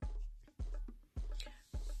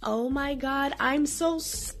Oh my God, I'm so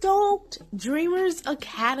stoked. Dreamers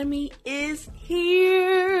Academy is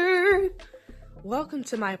here. Welcome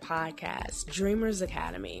to my podcast, Dreamers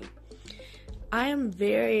Academy. I am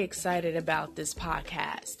very excited about this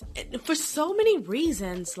podcast for so many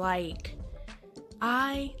reasons. Like,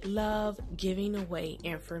 I love giving away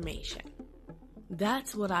information.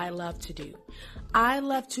 That's what I love to do. I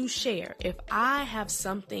love to share. If I have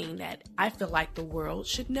something that I feel like the world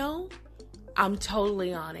should know, I'm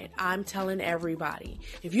totally on it. I'm telling everybody.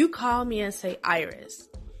 If you call me and say, Iris,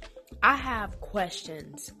 I have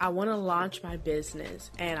questions. I want to launch my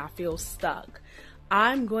business and I feel stuck.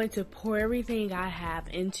 I'm going to pour everything I have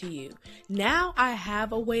into you. Now I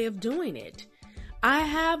have a way of doing it. I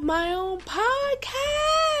have my own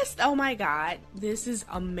podcast. Oh my God. This is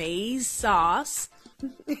Amaze Sauce.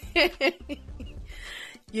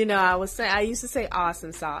 You know, I used to say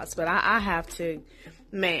awesome sauce, but I have to,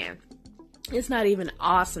 man, it's not even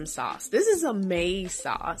awesome sauce. This is Amaze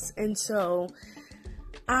Sauce. And so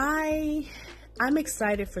I'm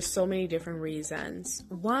excited for so many different reasons.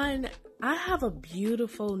 One, I have a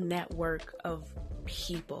beautiful network of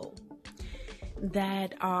people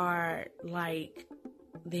that are like,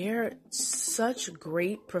 they're such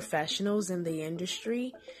great professionals in the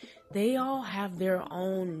industry. They all have their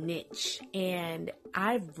own niche, and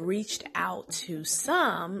I've reached out to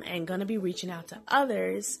some and gonna be reaching out to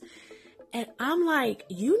others. And I'm like,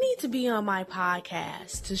 you need to be on my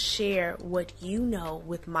podcast to share what you know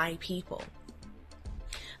with my people.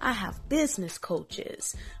 I have business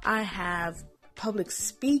coaches. I have public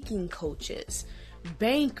speaking coaches,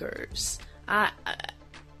 bankers,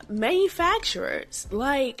 manufacturers.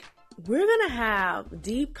 Like, we're going to have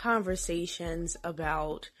deep conversations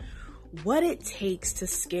about what it takes to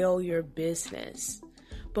scale your business.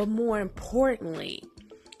 But more importantly,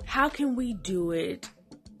 how can we do it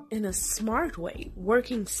in a smart way,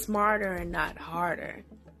 working smarter and not harder?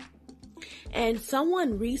 And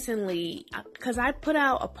someone recently, because I put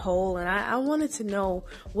out a poll and I wanted to know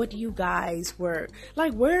what you guys were,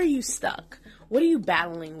 like, where are you stuck? What are you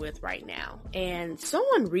battling with right now? And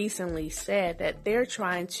someone recently said that they're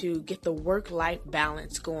trying to get the work-life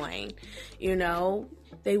balance going. You know,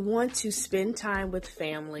 they want to spend time with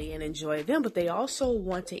family and enjoy them, but they also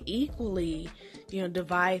want to equally,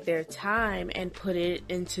 divide their time and put it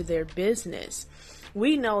into their business.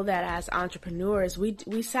 We know that as entrepreneurs,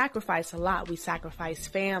 we sacrifice a lot. We sacrifice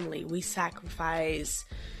family. We sacrifice,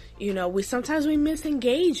 sometimes we miss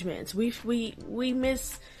engagements. We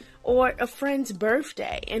miss or a friend's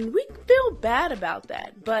birthday, and we feel bad about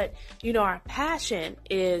that. But, our passion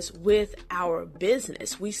is with our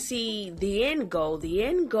business. We see the end goal. The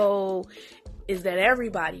end goal is that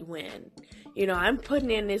everybody win. I'm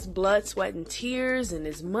putting in this blood, sweat, and tears and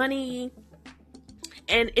this money.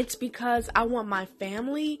 And it's because I want my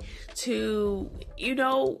family to,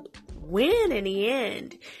 win in the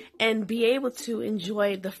end and be able to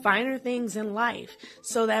enjoy the finer things in life.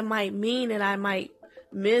 So that might mean that I might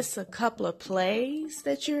miss a couple of plays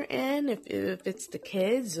that you're in, if it's the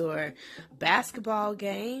kids, or basketball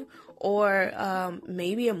game, or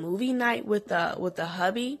maybe a movie night with the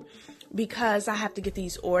hubby, because I have to get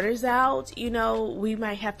these orders out. We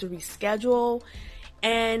might have to reschedule,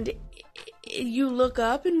 and you look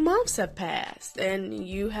up and months have passed and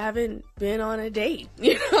you haven't been on a date,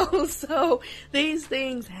 so these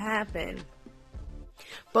things happen.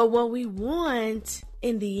 But what we want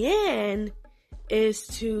in the end is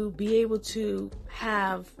to be able to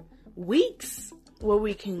have weeks where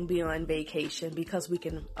we can be on vacation because we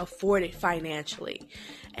can afford it financially.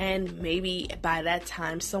 And maybe by that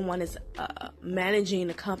time, someone is managing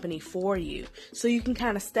the company for you. So you can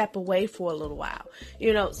kind of step away for a little while,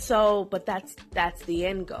 but that's the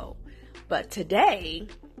end goal. But today,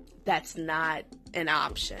 that's not an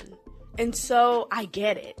option. And so I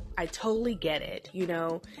get it. I totally get it.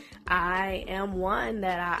 I am one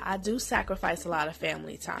that I do sacrifice a lot of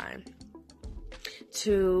family time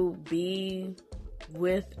to be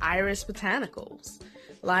with Iris Botanicals.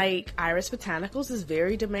 Like, Iris Botanicals is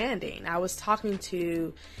very demanding. I was talking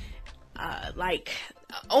to,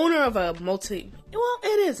 owner of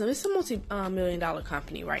it's a multi-million-dollar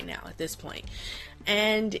company right now at this point.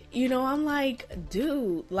 And, I'm like,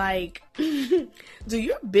 dude, do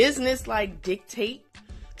your business, dictate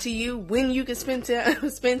to you when you can spend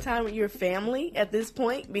time with your family at this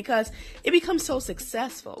point? Because it becomes so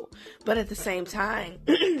successful. But at the same time,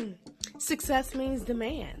 success means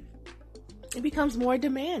demand. It becomes more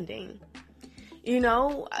demanding. You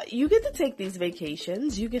get to take these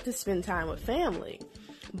vacations. You get to spend time with family.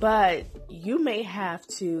 But you may have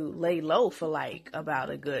to lay low for about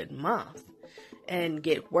a good month and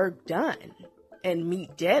get work done. and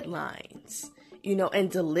meet deadlines, and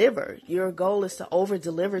deliver. Your goal is to over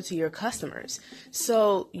deliver to your customers.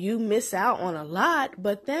 So you miss out on a lot,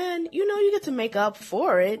 but then, you get to make up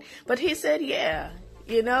for it. But he said, yeah,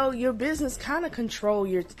 your business kind of controls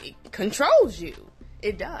you.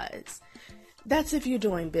 It does. That's if you're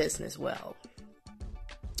doing business well.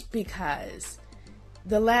 Because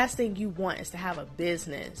the last thing you want is to have a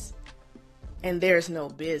business and there's no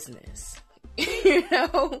business.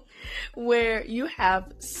 Where you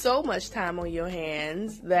have so much time on your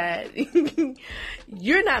hands that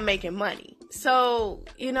you're not making money. So,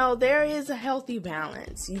 there is a healthy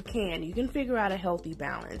balance. You can figure out a healthy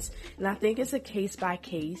balance. And I think it's on a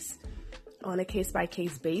case by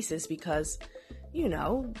case basis because,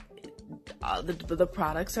 the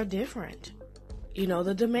products are different.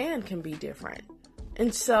 The demand can be different.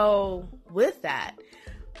 And so with that,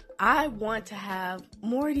 I want to have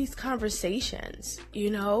more of these conversations.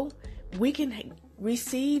 We can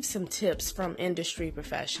receive some tips from industry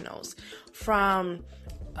professionals, from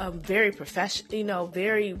very professional,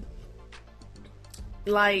 very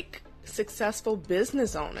successful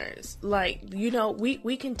business owners.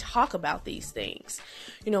 We can talk about these things.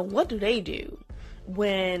 What do they do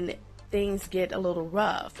when things get a little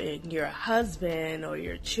rough and your husband or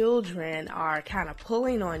your children are kind of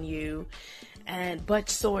pulling on you? But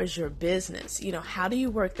so is your business. How do you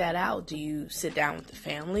work that out? Do you sit down with the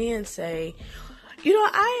family and say,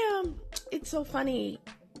 it's so funny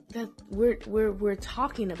that we're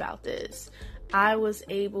talking about this. I was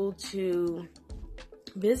able to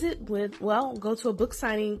go to a book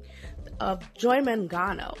signing of Joy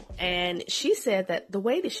Mangano, and she said that the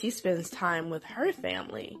way that she spends time with her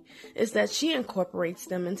family is that she incorporates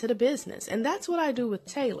them into the business. And that's what I do with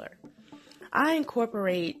Taylor. I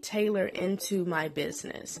incorporate Taylor into my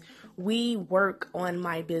business. We work on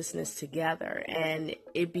my business together, and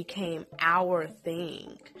it became our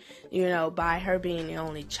thing. By her being the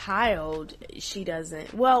only child, she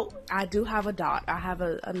doesn't, I do have a daughter. I have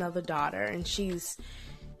another daughter, and she's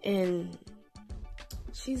in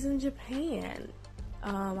Japan.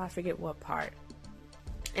 I forget what part.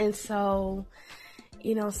 And so,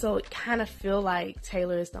 so it kind of feel like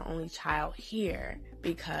Taylor is the only child here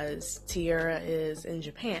because Tiara is in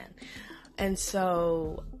Japan. And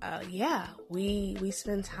so, we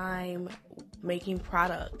spend time making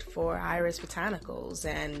product for Iris Botanicals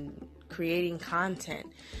and creating content.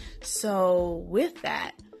 So with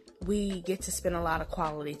that, we get to spend a lot of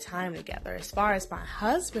quality time together. As far as my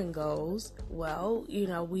husband goes,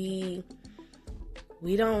 we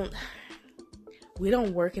don't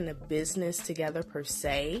work in the business together per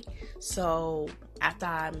se. So after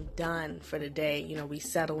I'm done for the day, we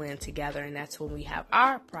settle in together, and that's when we have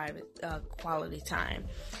our private quality time.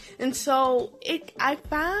 And so I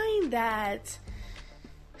find that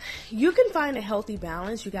you can find a healthy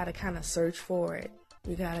balance. You got to kind of search for it.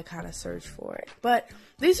 But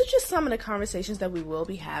these are just some of the conversations that we will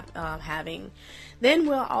be having. Then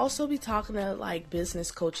we'll also be talking to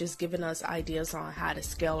business coaches, giving us ideas on how to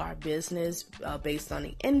scale our business based on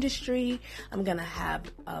the industry. I'm going to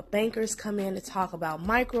have bankers come in to talk about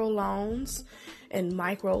microloans and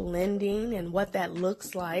micro lending and what that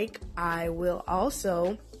looks like. I will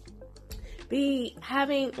also be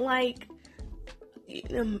having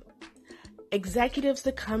executives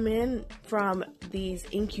to come in from these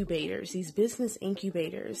incubators, these business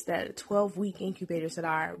incubators, that 12-week incubators that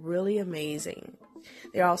are really amazing.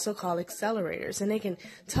 They're also called accelerators, and they can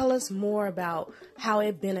tell us more about how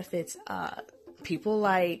it benefits people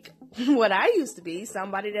like what I used to be,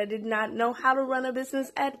 somebody that did not know how to run a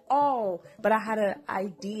business at all, but I had an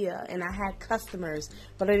idea and I had customers,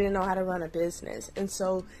 but I didn't know how to run a business. And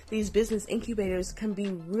so these business incubators can be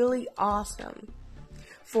really awesome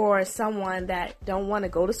for someone that don't want to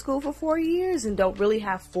go to school for 4 years and don't really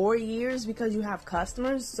have 4 years because you have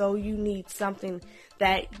customers. So you need something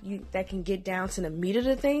that can get down to the meat of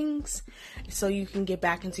the things so you can get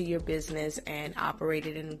back into your business and operate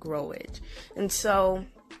it and grow it. And so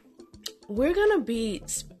we're going to be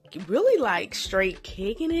really straight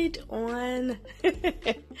kicking it on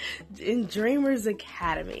in Dreamers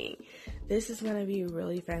Academy. This is going to be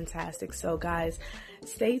really fantastic. So guys,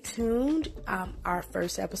 stay tuned. Our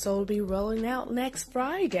first episode will be rolling out next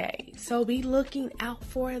Friday. So be looking out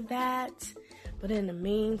for that. But in the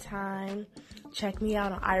meantime, check me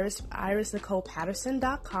out on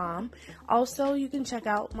irisnicolepatterson.com. Also, you can check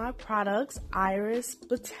out my products, Iris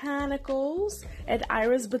Botanicals, at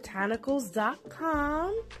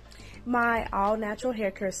irisbotanicals.com. My all-natural hair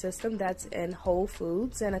care system that's in Whole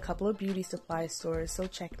Foods and a couple of beauty supply stores. So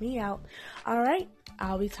check me out. All right.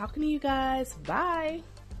 I'll be talking to you guys. Bye.